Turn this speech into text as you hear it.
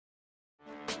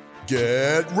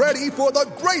Get ready for the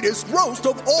greatest roast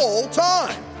of all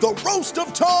time, the Roast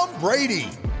of Tom Brady,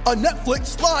 a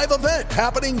Netflix live event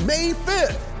happening May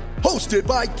 5th. Hosted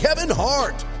by Kevin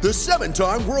Hart, the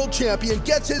 7-time world champion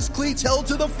gets his cleats held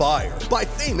to the fire by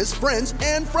famous friends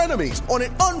and frenemies on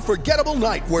an unforgettable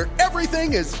night where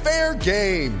everything is fair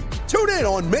game. Tune in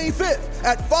on May 5th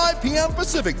at 5 p.m.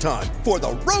 Pacific time for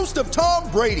the Roast of Tom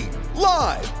Brady,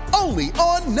 live only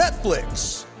on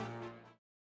Netflix.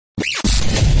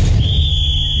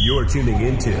 You're tuning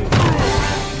into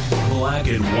Black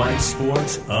and White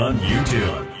Sports on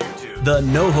YouTube. The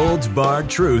no-holds-barred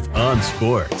truth on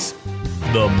sports.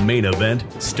 The main event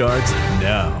starts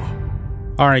now.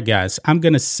 All right, guys, I'm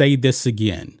going to say this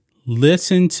again.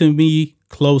 Listen to me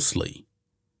closely.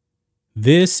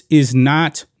 This is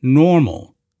not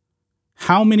normal.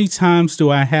 How many times do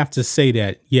I have to say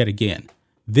that yet again?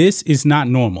 This is not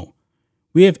normal.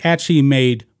 We have actually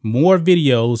made more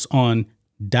videos on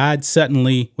died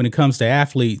suddenly when it comes to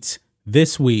athletes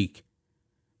this week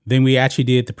than we actually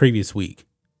did the previous week.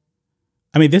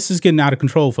 I mean, this is getting out of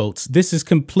control, folks. This is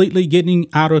completely getting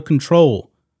out of control.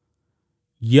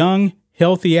 Young,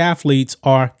 healthy athletes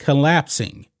are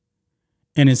collapsing.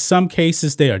 And in some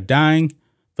cases, they are dying.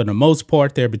 For the most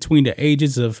part, they're between the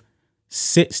ages of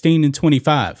 16 and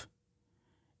 25.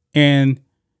 And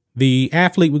the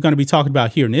athlete we're going to be talking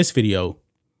about here in this video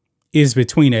is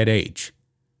between that age.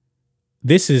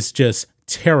 This is just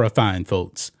terrifying,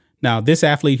 folks. Now, this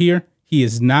athlete here, he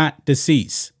is not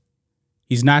deceased.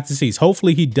 He's not deceased.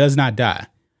 Hopefully he does not die.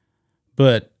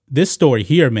 But this story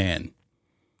here, man,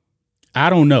 I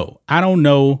don't know. I don't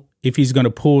know if he's going to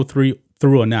pull through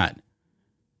or not.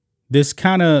 This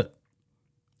kind of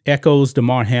echoes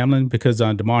Damar Hamlin because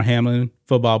Damar Hamlin,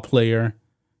 football player,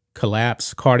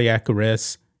 collapsed, cardiac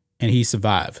arrest, and he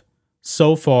survived.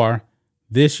 So far,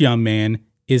 this young man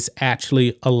is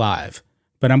actually alive.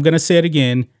 But I'm going to say it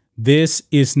again. This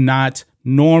is not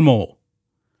normal.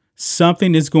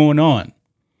 Something is going on.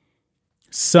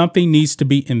 Something needs to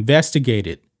be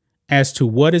investigated as to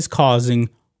what is causing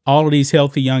all of these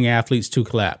healthy young athletes to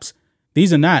collapse.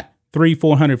 These are not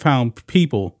 300-400-pound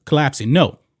people collapsing.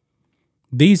 No,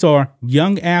 these are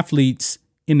young athletes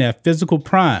in their physical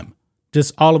prime.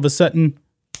 Just all of a sudden,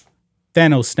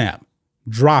 Thanos snap,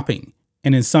 dropping.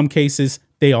 And in some cases,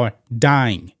 they are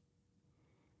dying.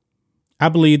 I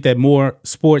believe that more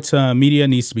sports media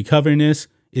needs to be covering this.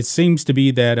 It seems to be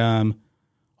that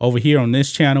over here on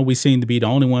this channel, we seem to be the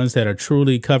only ones that are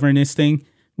truly covering this thing.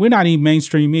 We're not even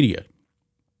mainstream media.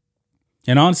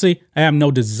 And honestly, I have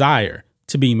no desire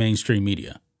to be mainstream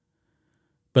media.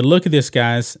 But look at this,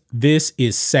 guys. This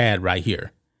is sad right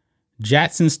here.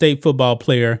 Jackson State football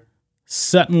player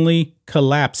suddenly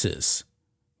collapses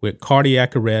with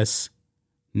cardiac arrest,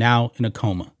 now in a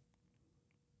coma.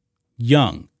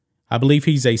 Young. I believe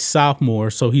he's a sophomore,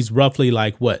 so he's roughly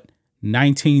like,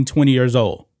 19, 20 years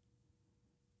old.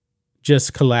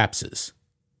 Just collapses.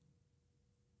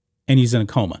 And he's in a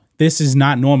coma. This is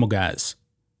not normal, guys.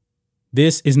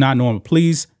 This is not normal.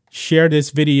 Please share this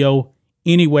video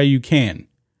any way you can.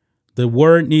 The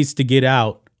word needs to get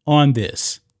out on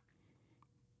this.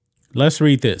 Let's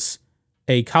read this.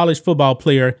 A college football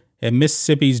player at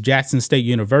Mississippi's Jackson State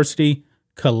University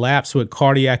collapsed with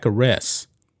cardiac arrest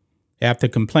after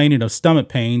complaining of stomach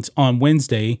pains on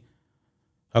Wednesday,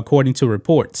 according to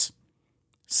reports.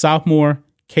 Sophomore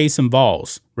Kason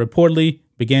Valls reportedly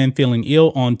began feeling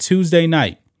ill on Tuesday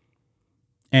night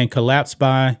and collapsed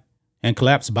by,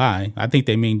 I think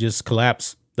they mean just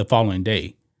collapse the following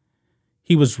day.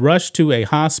 He was rushed to a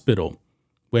hospital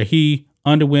where he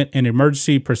underwent an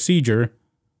emergency procedure,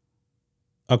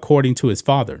 according to his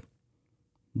father.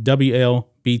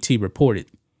 WLBT reported.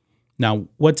 Now,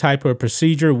 what type of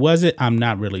procedure was it? I'm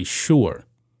not really sure.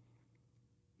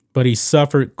 But he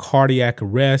suffered cardiac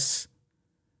arrest,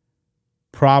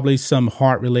 probably some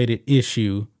heart-related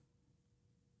issue.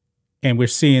 And we're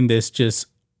seeing this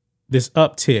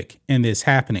uptick in this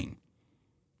happening.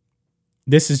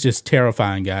 This is just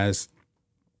terrifying, guys.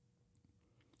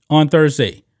 On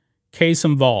Thursday,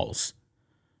 Kason Valls,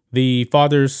 the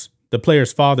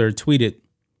player's father, tweeted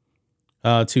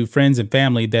to friends and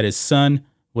family that his son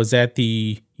was at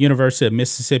the University of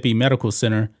Mississippi Medical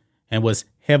Center and was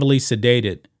heavily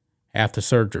sedated after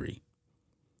surgery.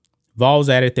 Valls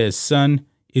added that his son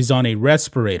is on a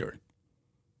respirator,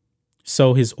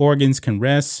 so his organs can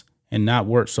rest and not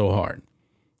work so hard.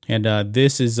 And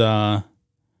this is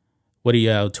what he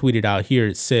tweeted out here.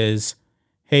 It says,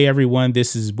 "Hey everyone,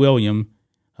 this is William.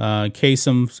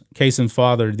 Kason's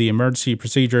father. The emergency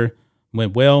procedure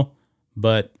went well,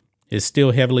 but is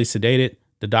still heavily sedated.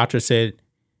 The doctor said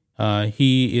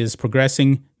he is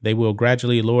progressing They will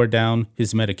gradually lower down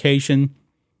his medication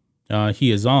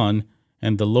he is on,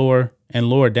 and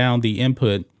lower down the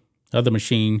input of the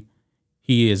machine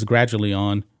he is gradually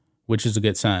on, which is a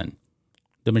good sign.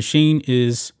 The machine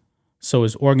is so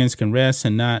his organs can rest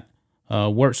and not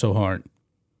work so hard.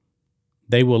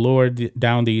 They will lower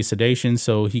down the sedation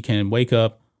so he can wake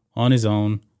up on his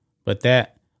own, but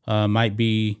that might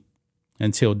be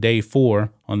until day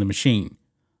 4 on the machine.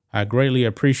 I greatly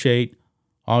appreciate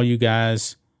all you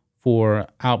guys for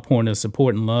outpouring of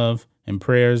support and love and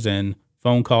prayers and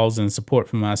phone calls and support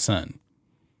for my son.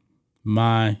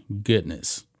 My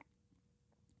goodness.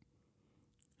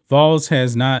 Vols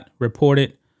has not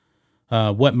reported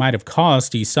what might have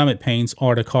caused these stomach pains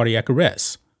or the cardiac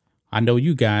arrest. I know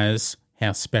you guys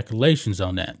have speculations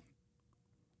on that.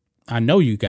 I know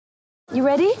you guys. You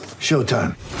ready?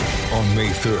 Showtime. On May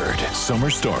 3rd, summer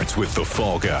starts with The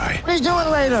Fall Guy. Let's do it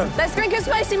later. Let's drink a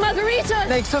spicy margarita.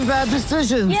 Make some bad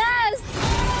decisions. Yes.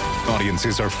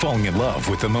 Audiences are falling in love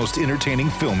with the most entertaining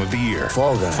film of the year.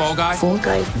 Fall Guy. Fall Guy? Fall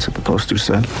guy. That's what the poster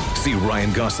said. See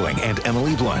Ryan Gosling and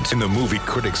Emily Blunt in the movie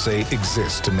critics say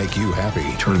exists to make you happy.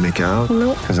 Trying to make it out?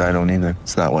 Nope. Because I don't either.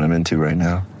 It's not what I'm into right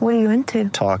now. What are you into?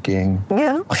 Talking.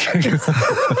 Yeah.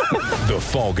 The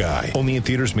Fall Guy. Only in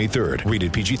theaters May 3rd.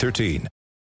 Rated PG-13.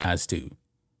 Guys do.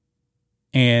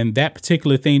 And that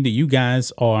particular thing that you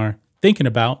guys are thinking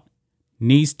about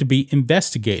needs to be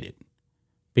investigated,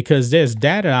 because there's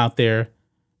data out there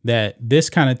that this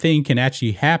kind of thing can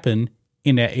actually happen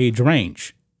in that age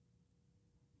range.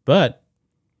 But,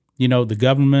 you know, the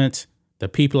government, the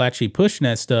people actually pushing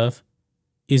that stuff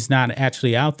is not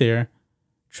actually out there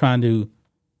trying to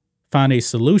find a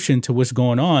solution to what's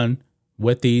going on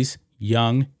with these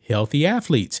young, healthy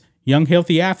athletes. Young,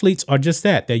 healthy athletes are just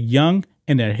that. They're young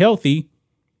and they're healthy,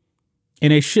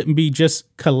 and they shouldn't be just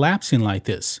collapsing like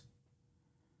this.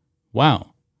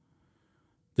 Wow.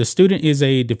 The student is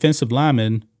a defensive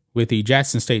lineman with the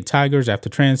Jackson State Tigers after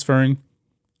transferring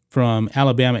from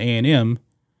Alabama A&M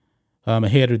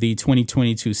ahead of the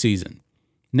 2022 season.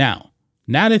 Now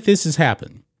that this has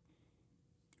happened,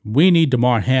 we need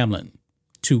Damar Hamlin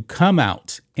to come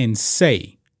out and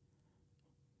say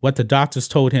what the doctors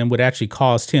told him would actually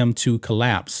cause him to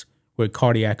collapse with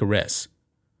cardiac arrest.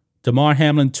 Damar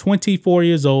Hamlin, 24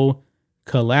 years old,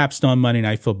 collapsed on Monday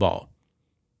Night Football.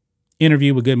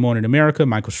 Interview with Good Morning America,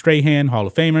 Michael Strahan, Hall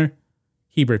of Famer.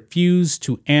 He refused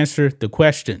to answer the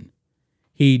question.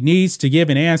 He needs to give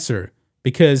an answer,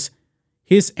 because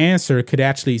his answer could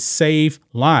actually save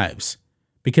lives,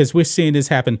 because we're seeing this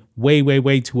happen way, way,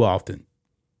 way too often.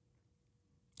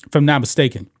 If I'm not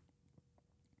mistaken,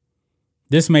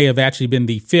 this may have actually been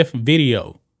the 5th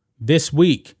video this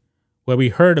week where we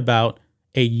heard about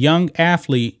a young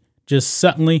athlete just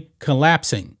suddenly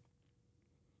collapsing.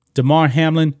 Damar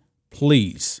Hamlin,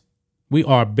 please, we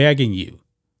are begging you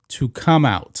to come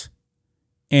out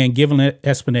and give an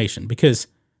explanation, because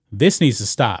this needs to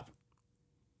stop.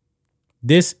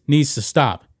 This needs to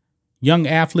stop. Young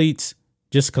athletes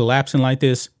just collapsing like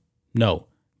this, no,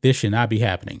 this should not be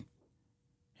happening.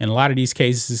 In a lot of these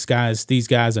cases, these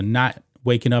guys are not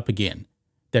waking up again.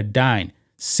 They're dying.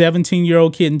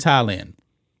 17-year-old kid in Thailand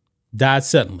died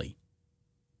suddenly.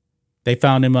 They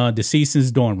found him deceased in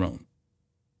his dorm room.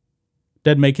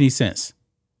 Doesn't make any sense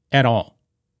at all.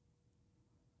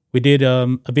 We did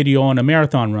a video on a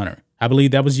marathon runner. I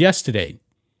believe that was yesterday.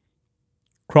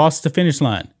 Crossed the finish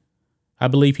line. I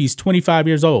believe he's 25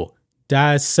 years old.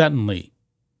 Dies suddenly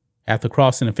after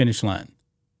crossing the finish line.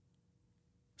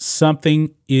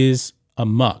 Something is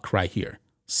amok right here.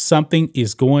 Something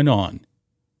is going on.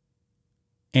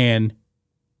 And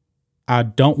I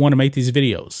don't want to make these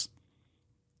videos.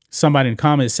 Somebody in the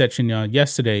comment section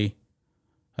yesterday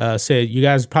said, you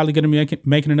guys are probably going to be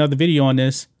making another video on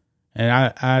this. And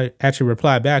I actually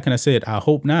replied back and I said, I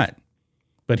hope not.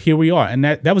 But here we are. And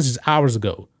that was just hours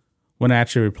ago when I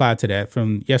actually replied to that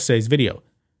from yesterday's video.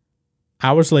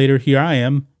 Hours later, here I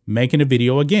am making a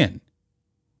video again.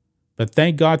 But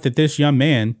thank God that this young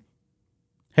man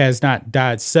has not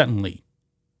died suddenly.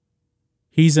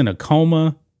 He's in a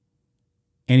coma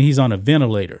and he's on a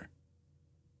ventilator.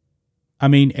 I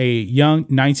mean, a young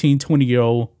 19,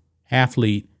 20-year-old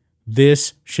athlete,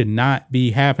 this should not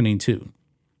be happening to.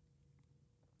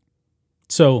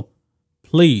 So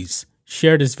please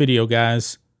share this video,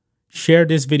 guys. Share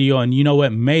this video, and you know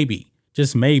what? Maybe,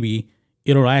 just maybe,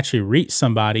 it'll actually reach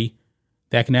somebody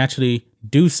that can actually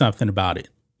do something about it.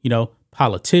 You know,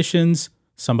 politicians,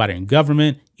 somebody in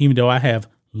government, even though I have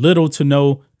little to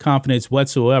no confidence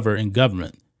whatsoever in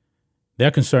government. They're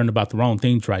concerned about the wrong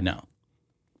things right now.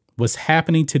 What's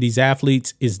happening to these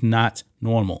athletes is not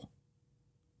normal.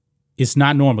 It's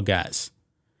not normal, guys.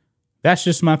 That's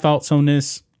just my thoughts on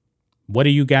this. What do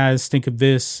you guys think of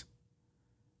this?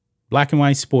 Black and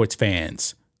white sports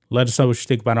fans, let us know what you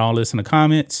think about all this in the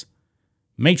comments.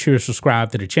 Make sure to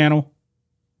subscribe to the channel,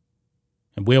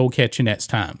 and we'll catch you next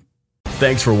time.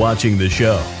 Thanks for watching the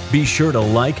show. Be sure to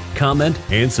like, comment,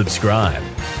 and subscribe.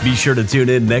 Be sure to tune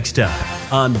in next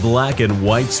time on Black and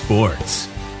White Sports.